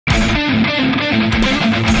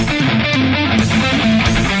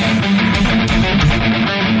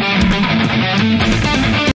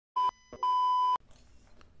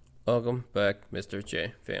Welcome back, Mr.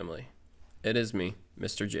 J family. It is me,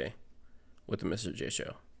 Mr. J, with the Mr. J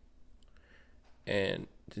Show. And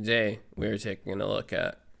today we are taking a look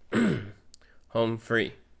at home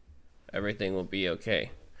free. Everything will be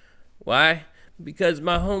okay. Why? Because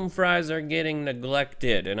my home fries are getting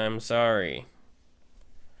neglected, and I'm sorry.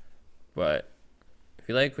 But if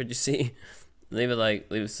you like what you see, leave a like,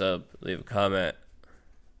 leave a sub, leave a comment.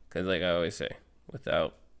 Because like I always say,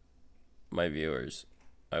 without my viewers,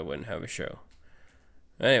 I wouldn't have a show.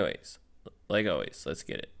 Anyways, like always, let's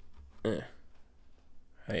get it.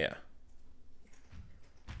 Oh yeah.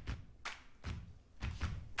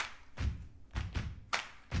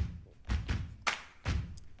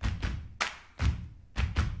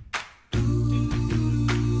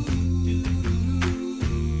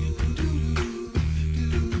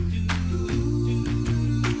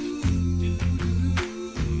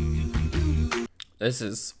 This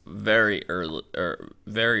is very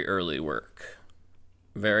early work.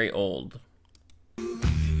 Very old.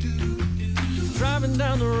 Driving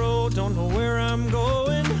down the road, don't know where I'm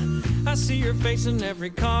going. I see your face in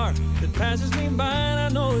every car that passes me by, and I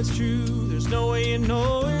know it's true. There's no way in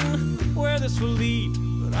knowing where this will lead,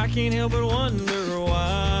 but I can't help but wonder,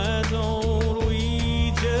 why don't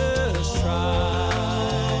we just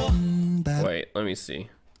try? Wait, let me see.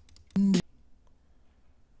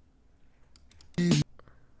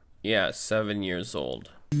 Yeah, 7 years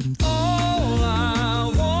old. All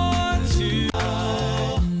I want to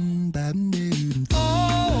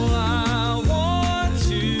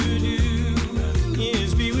do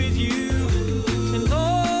is be with you. And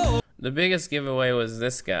the biggest giveaway was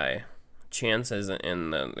this guy. Chance isn't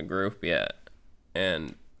in the group yet,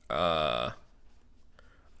 and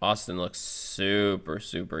Austin looks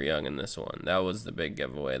super young in this one. That was the big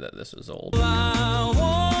giveaway, that this was old. I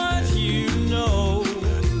want you to know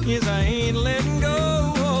is I ain't letting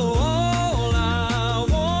go. All I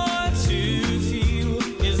want to feel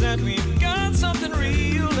is that we've got something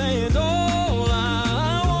real, and all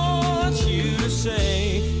I want you to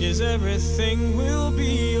say is everything will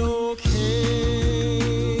be okay.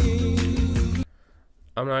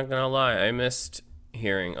 I'm not gonna lie, I missed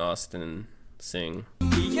hearing Austin sing.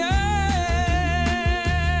 Yeah.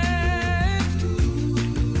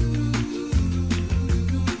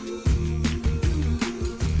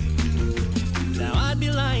 Now I'd be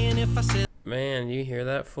lying if I said. Man, you hear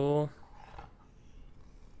that, fool?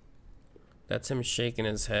 That's him shaking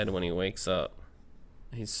his head when he wakes up.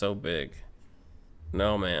 He's so big.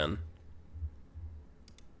 No, man.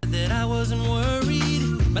 That I wasn't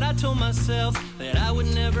worried, but I told myself that I would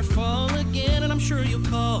never fall again, and I'm sure you'll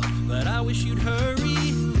call, but I wish you'd hurry,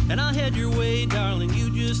 and I'll head your way, darling. You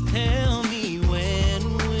just tell me,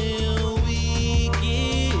 when will we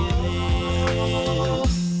get there?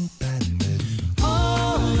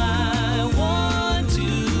 All I want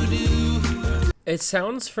to do. It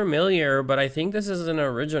sounds familiar, but I think this is an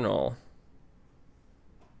original.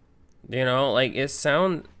 You know, like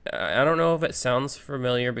I don't know if it sounds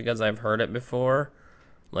familiar because I've heard it before.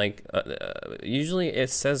 Like, usually it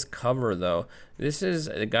says cover though. This is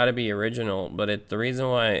gotta be original, but the reason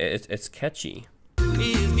why it's catchy.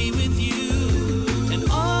 Is be with you, and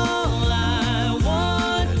all I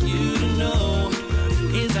want you to know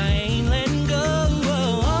is I ain't letting go.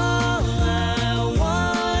 All I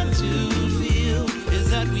want to feel is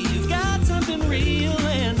that we've got something real,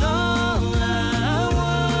 and all I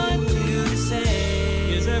want you to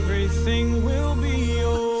say is everything will be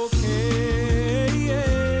okay.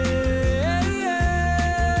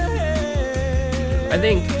 I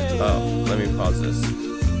think, oh, let me pause this.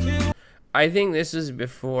 I think this is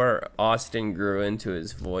before Austin grew into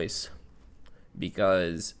his voice,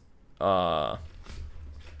 because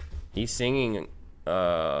he's singing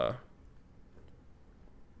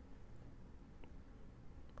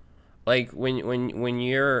like when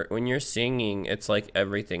you're singing, it's like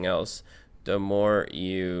everything else. The more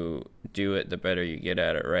you do it, the better you get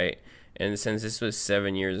at it, right? And since this was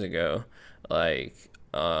 7 years ago, like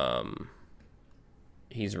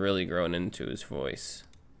he's really grown into his voice.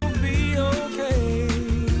 Be okay.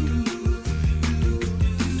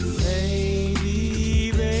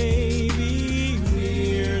 Baby,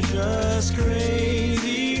 we're just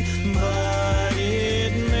crazy, but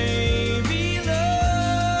it may be love.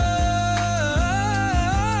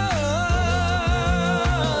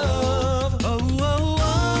 Oh, all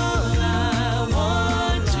I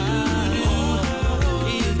want to do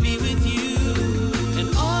is be with you, and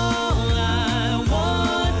all I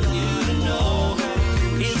want you to know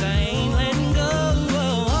is I ain't letting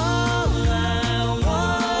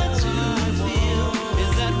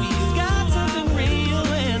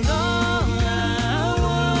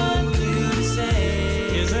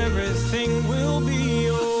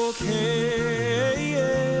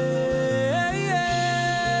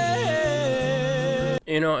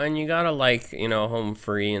You know, and you gotta like, you know, Home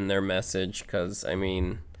Free and their message, because, I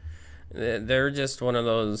mean, they're just one of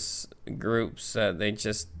those groups that they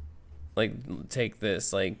just, like, take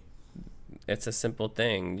this, like, it's a simple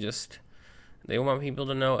thing. Just, they want people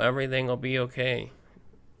to know everything will be okay.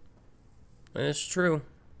 And it's true.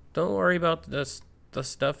 Don't worry about the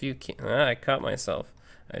stuff you can't. I caught myself.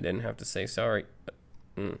 I didn't have to say sorry.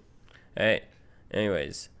 Hey,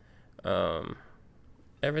 anyways,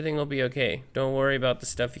 everything will be okay. Don't worry about the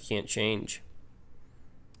stuff you can't change.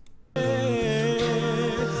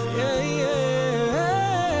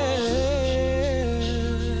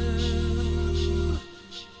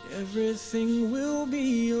 Everything will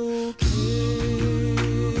be okay.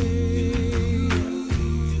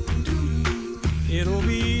 It'll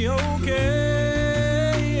be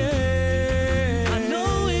okay. I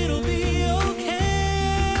know it'll be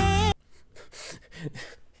okay.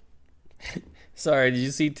 Sorry, did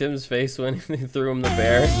you see Tim's face when they threw him the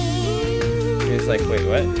bear? He was like, wait,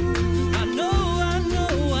 what? I know.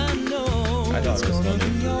 I thought it was funny.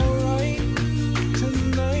 Be alright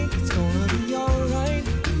tonight. It's gonna be alright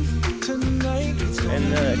tonight. It's gonna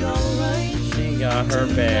And be alright. she got her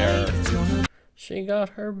bear. It's gonna She got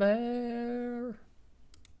her bear.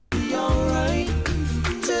 be alright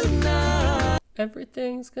tonight.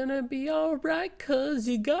 Everything's gonna be alright, 'cause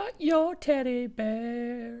you got your teddy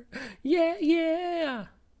bear. Yeah, yeah.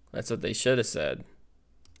 That's what they should have said.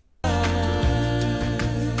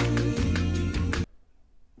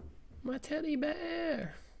 My teddy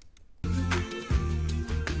bear.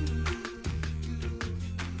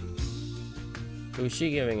 Who's she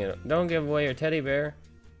giving it? Don't give away your teddy bear.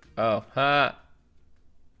 Oh, ha.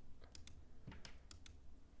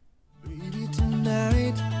 Baby,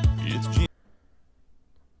 tonight it's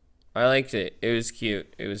I liked it. It was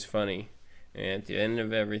cute. It was funny. And at the end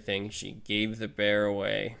of everything, she gave the bear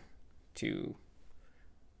away to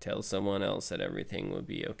tell someone else that everything would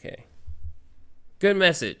be okay. Good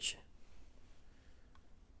message.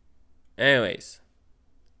 Anyways,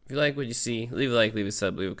 if you like what you see, leave a like, leave a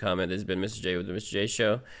sub, leave a comment. This has been Mr. J with the Mr. J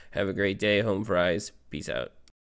Show. Have a great day. Home fries. Peace out.